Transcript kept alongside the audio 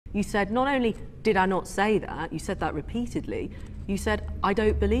You said, not only did I not say that, you said that repeatedly, you said, I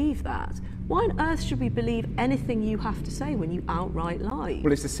don't believe that. Why on earth should we believe anything you have to say when you outright lie?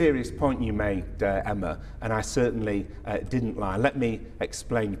 Well, it's a serious point you made, Emma, and I certainly didn't lie. Let me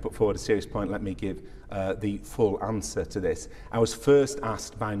explain. You put forward a serious point. Let me give the full answer to this. I was first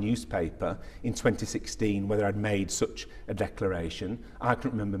asked by a newspaper in 2016 whether I'd made such a declaration. I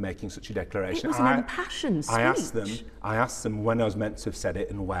couldn't remember making such a declaration. It was an impassioned speech. I asked them when I was meant to have said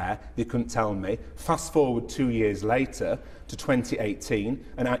it and where. They couldn't tell me. Fast forward 2 years later to 2018,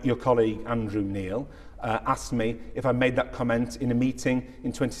 and your colleague Andrew Neil asked me if I made that comment in a meeting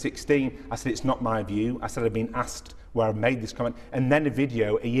in 2016. I said, it's not my view. I said I'd been asked where I made this comment. And then a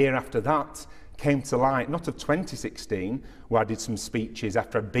video a year after that came to light, not of 2016, where I did some speeches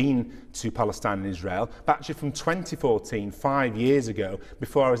after I'd been to Palestine and Israel, but actually from 2014, 5 years ago,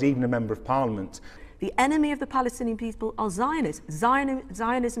 before I was even a Member of Parliament. The enemy of the Palestinian people are Zionists.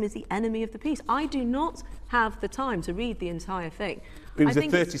 Zionism is the enemy of the peace. I do not have the time to read the entire thing. It was a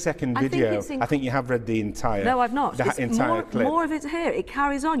 30-second video. I think you have read the entire. No, I've not. The entire clip. More of it's here. It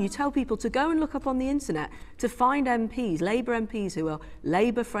carries on. You tell people to go and look up on the internet to find MPs, Labour MPs who are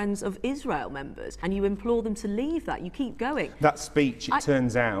Labour Friends of Israel members, and you implore them to leave that. You keep going. That speech, it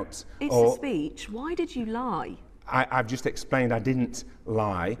turns out. It's a speech. Why did you lie? I've just explained I didn't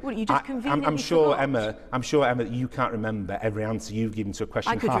lie. Well, you just conveniently I'm sure, forgot. Emma, that you can't remember every answer you've given to a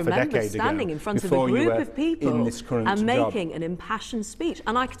question half a decade ago. I could remember standing in front of a group of people and making an impassioned speech.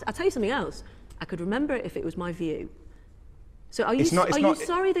 And I'll tell you something else. I could remember it if it was my view. So are you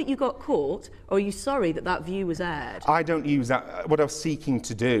sorry that you got caught, or are you sorry that that view was aired? I don't use that. What I was seeking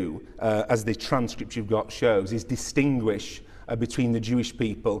to do, as the transcript you've got shows, is distinguish between the Jewish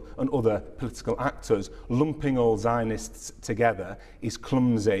people and other political actors. Lumping all Zionists together is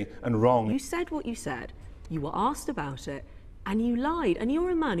clumsy and wrong. You said what you said, you were asked about it, and you lied. And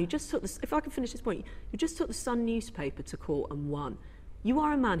you're a man who just took if I can finish this point, you just took the Sun newspaper to court and won. You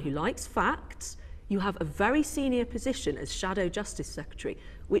are a man who likes facts. You have a very senior position as Shadow Justice Secretary,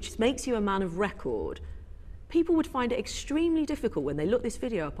 which makes you a man of record. People would find it extremely difficult when they look this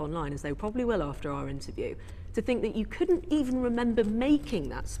video up online, as they probably will after our interview, to think that you couldn't even remember making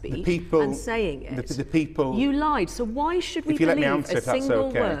that speech and saying it. The people. You lied. So why should we believe a single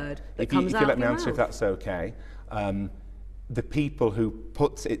word that comes out of your mouth? If you let me answer if that's okay. The people who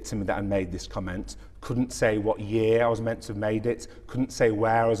put it to me that I made this comment couldn't say what year I was meant to have made it, couldn't say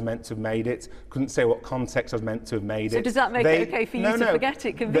where I was meant to have made it, couldn't say what context I was meant to have made it. So does that make it okay for you to forget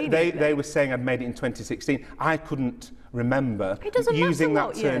it conveniently? They were saying I'd made it in 2016. I couldn't remember using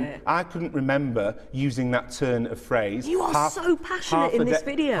that term. I couldn't remember using that turn of phrase. You are so passionate in this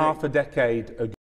video. Half a decade ago.